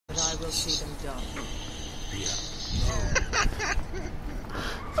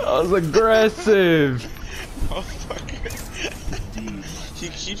That was aggressive. He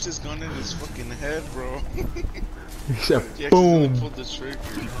keeps his gun in his fucking head, bro. He said, He boom. accidentally pulled the trigger.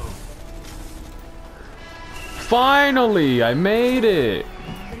 Finally, I made it.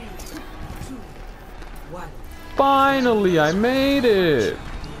 Finally, I made it.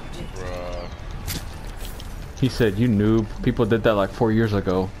 Bruh. He said, you noob. People did that like 4 years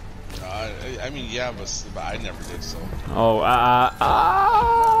ago. I mean, yeah, but I never did so. Oh,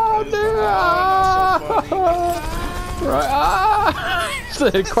 right,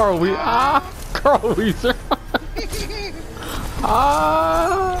 say Carl Carl Weezer.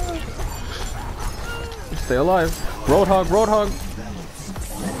 Stay alive. Roadhog, Roadhog.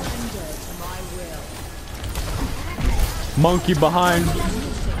 Monkey behind.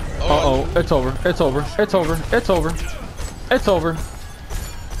 Uh-oh, it's over, it's over, it's over, it's over, it's over.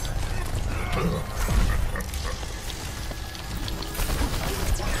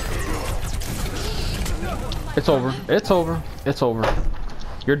 It's over, it's over, it's over.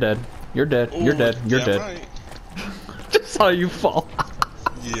 You're dead, you're dead, you're dead, you're dead. Right. Just saw you fall.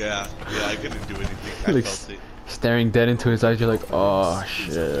 Yeah, I couldn't do anything. I Like, felt it. staring dead into his eyes, you're like, oh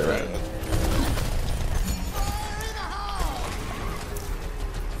shit. Right.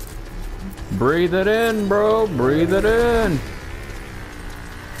 Breathe it in, bro, breathe it in.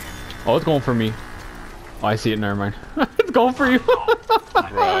 Oh, it's going for me. Oh, I see it, never mind. It's going for you.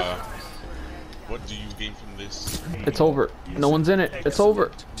 Bruh. What do you gain from this? It's over. No one's in it. It's over.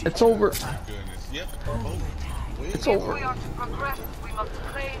 It's over. Goodness. Yep. Oh, wait. It's over.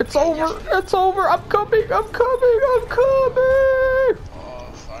 It's over. It's over. I'm coming. I'm coming. I'm coming.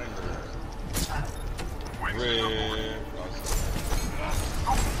 Oh, finally. Rip.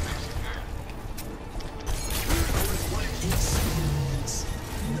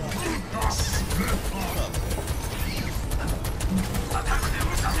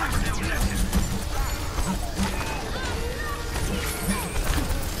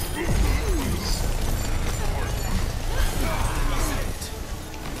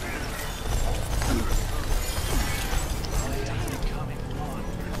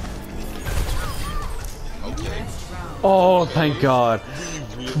 Oh, thank God.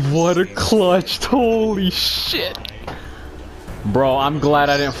 What a clutch. Holy shit. Bro, I'm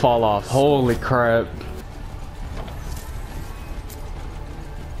glad I didn't fall off. Holy crap.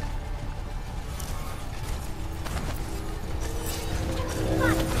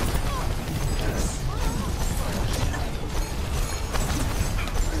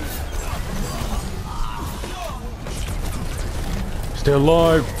 Stay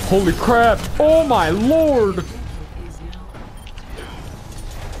alive. Holy crap. Oh my lord.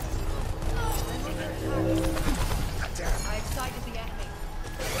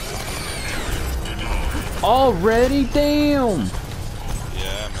 Already? Damn.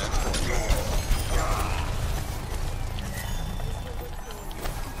 Yeah, man.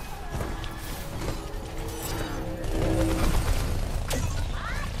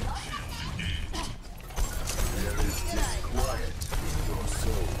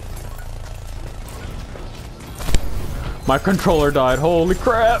 My controller died. Holy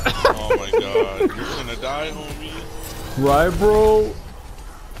crap. Oh my god. You're gonna die, homie. Right, bro?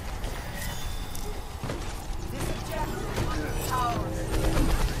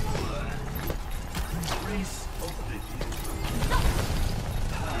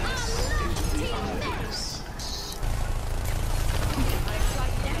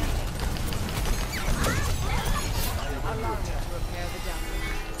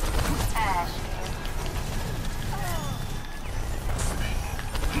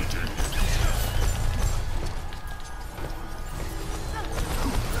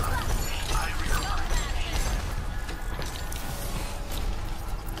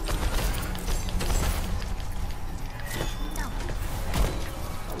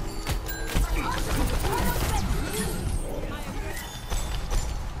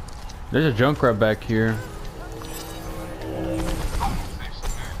 There's a Junkrat back here.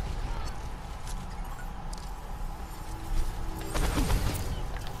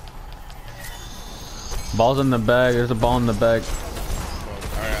 Ball's in the bag. There's a ball in the bag.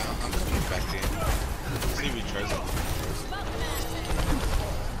 Alright, I'm just gonna back in. See if he tries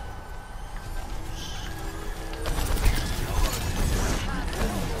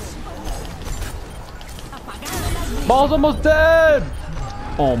it. Ball's almost dead!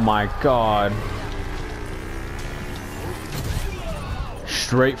 Oh my god.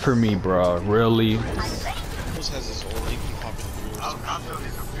 Straight for me, bro. Really? Almost has this old he can pop it through or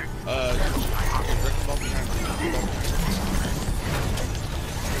something. Wrecking ball behind.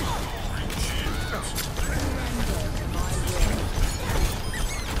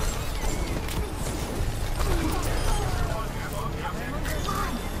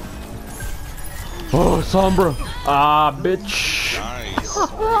 Oh, Sombra. Ah, bitch. Nice.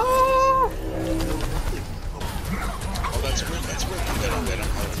 Oh, that's great. That's great. I'm dead. I'm dead. I'm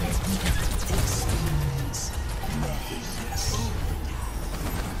dead.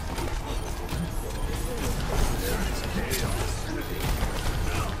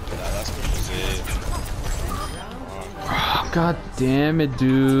 That's pretty it. God damn it,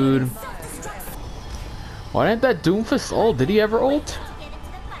 dude. Why didn't that Doomfist ult? Did he ever ult?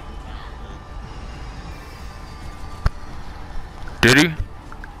 Did he?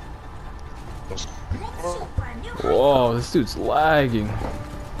 Whoa, this dude's lagging.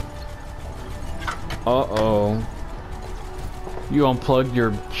 Uh-oh. You unplugged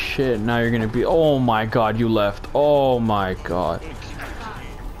your shit, now you're gonna be... Oh my god, you left. Oh my god.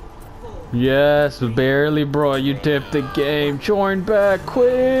 Yes, barely, bro. You tipped the game. Join back,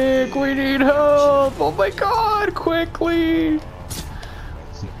 quick. We need help. Oh my god, quickly.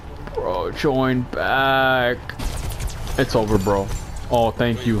 Bro, join back. It's over, bro. Oh,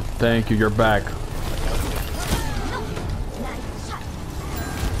 thank you. Thank you. You're back.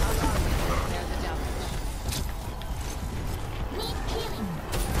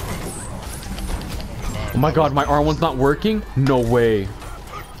 Oh my god, my R1's not working? No way.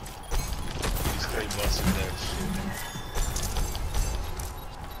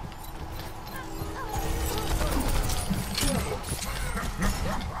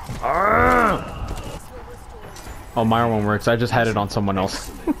 Oh, my one works. I just had it on someone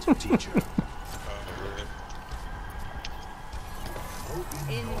else.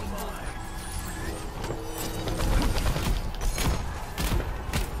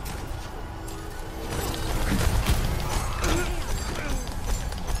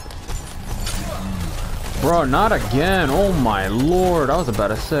 Bro, not again. Oh my lord. I was about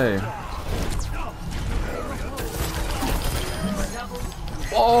to say.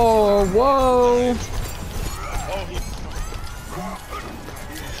 Oh, whoa.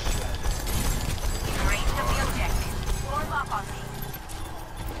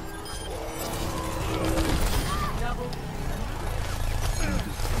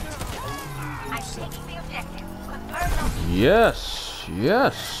 Yes,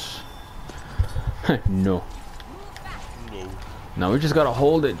 yes. No. No, we just gotta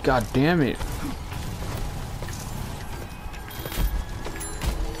hold it. God damn it.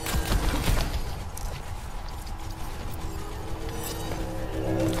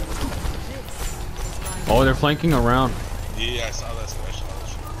 Oh, they're flanking around. Yeah, I saw that special.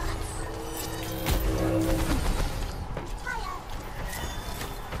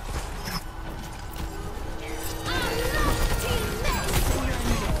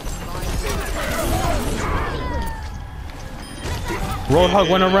 Roadhog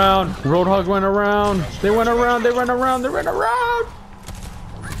went around. Roadhog went around. They went around. They went around. They went around.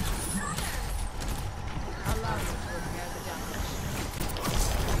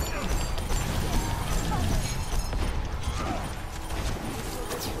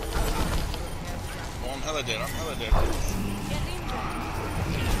 Oh, I'm hella dead. I'm hella dead.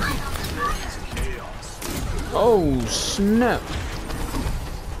 Oh, snap.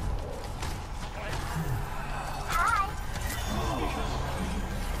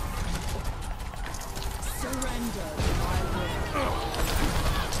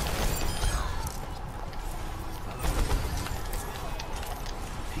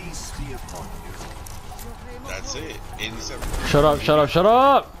 That's it. 87. Shut up, shut up, shut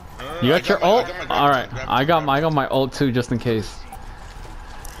up! You got your ult? Alright, I got my ult too, just in case.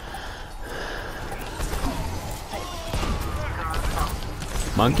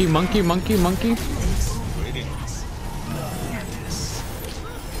 Monkey, monkey, monkey, monkey. Waiting.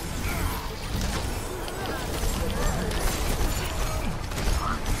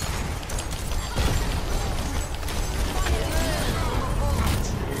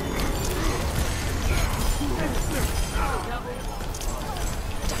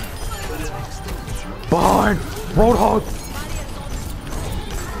 Behind! Roadhog!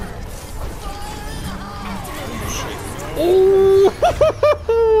 Oh!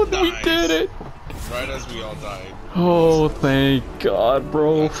 We did it! Right as we all died. Oh, thank God,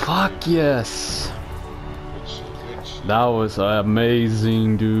 bro. Fuck yes. Good shit, good shit. That was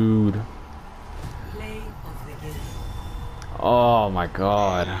amazing, dude. Oh my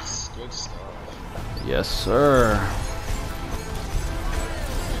God. Nice. Good stuff. Yes, sir.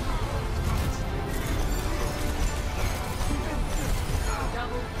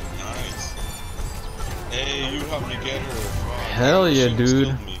 Nice. Hey, you helped me get her. Hell yeah, She dude.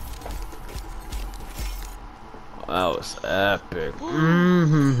 killed me. That was epic.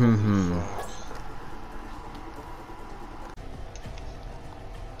 Mm-hmm.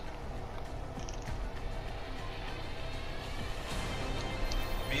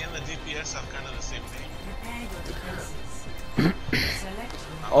 Me and the DPS have kind of the same thing.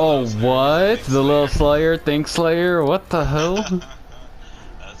 Oh, what? The little Slayer, Think Slayer? What the hell?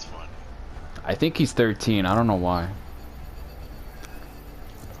 That's funny. I think he's 13. I don't know why.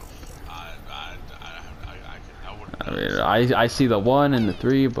 I I wouldn't mean, know. I see the 1 and the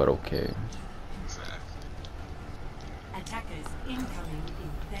 3, but okay. Exactly. Attackers incoming in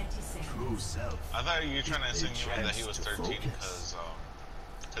 30 seconds. I thought you were trying to insinuate that he was 13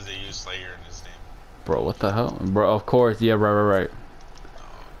 because they used Slayer in his name. Bro, what the hell? Bro, of course. Yeah, right.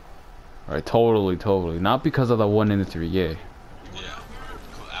 Right, totally. Not because of the 1 and the 3, yeah. Yeah,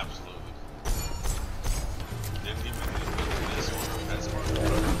 absolutely. Didn't even use this one as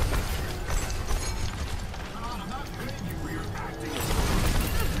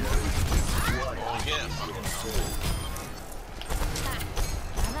oh yeah, fucking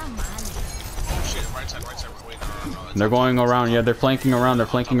oh shit, right side, wait, no. They're going around, yeah, they're flanking around,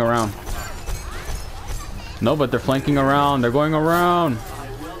 No, but they're flanking around, they're going around.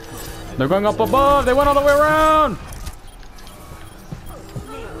 They're going up above, they went all the way around.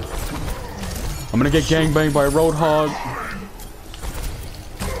 I'm gonna get gangbanged by a Roadhog.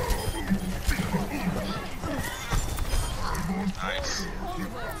 Nice.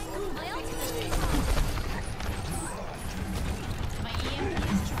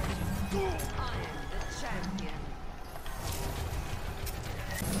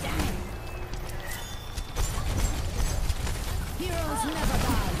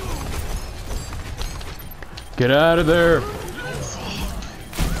 Get out of there.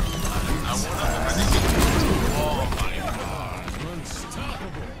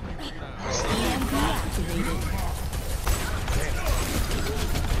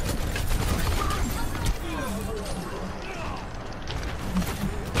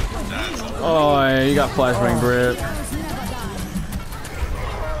 Oh, yeah, you got flashbang grip.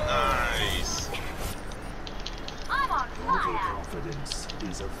 Nice. Confidence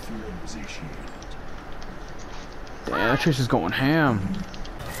is a flimsy shield. Damn, that Trish is going ham.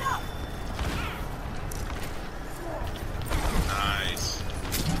 Nice.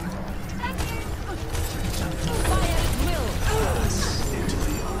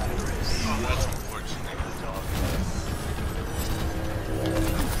 Oh, that's unfortunate.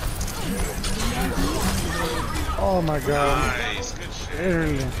 Oh my god. Nice, good shit.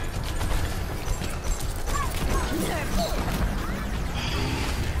 Literally.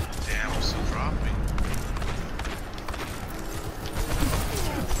 Damn, I'm still dropping.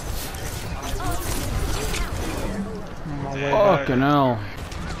 On my way back. Fucking hell.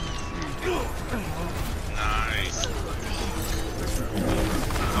 Nice.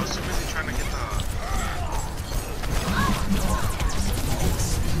 I was too busy trying to get the.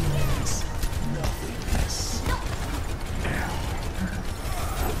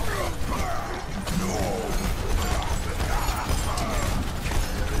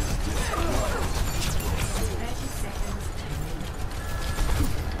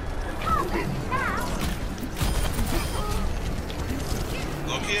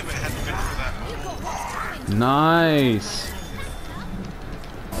 Loki, if it hadn't been for that. Nice.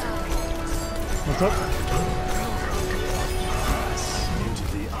 What's up?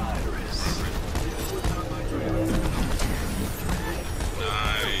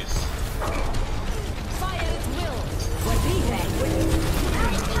 Nice.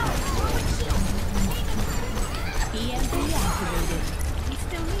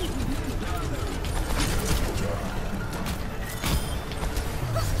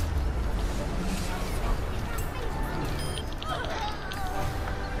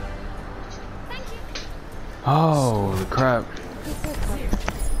 Holy crap.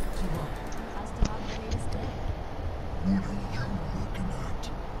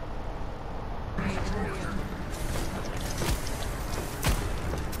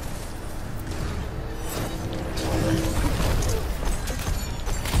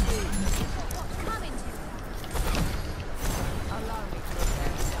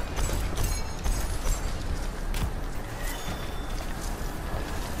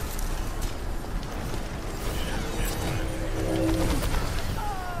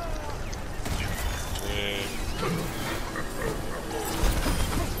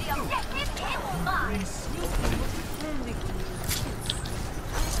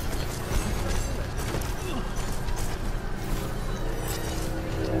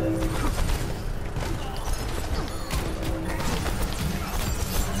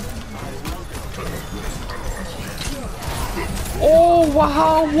 Oh,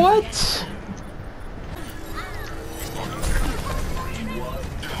 wow, what?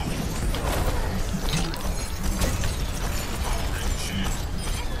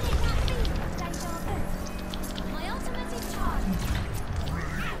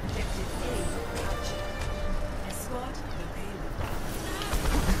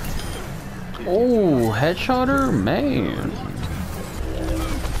 headshot her? Man.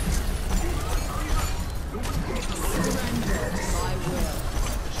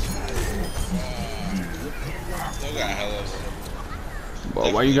 Still got hella.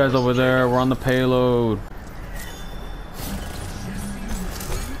 Well, why you guys over there? We're on the payload.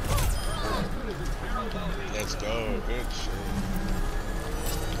 Let's go. Good shit.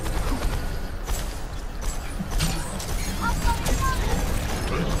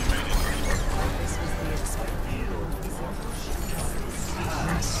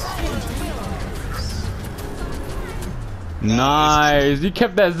 Nice. You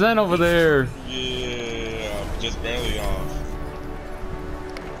kept that Zen over there. Yeah, I'm just barely off.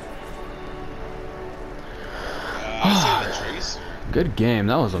 I see the tracer. Good game.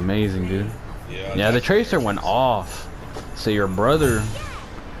 That was amazing, dude. Yeah, Yeah, the tracer went off. So your brother.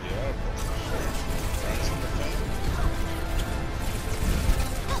 Yeah. Runs in the back.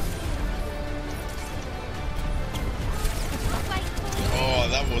 Oh,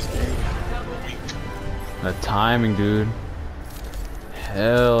 that was beautiful. The timing, dude.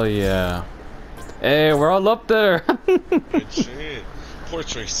 Hell yeah. Hey, we're all up there. Good shit. Poor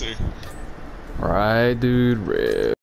tracer. Right, dude.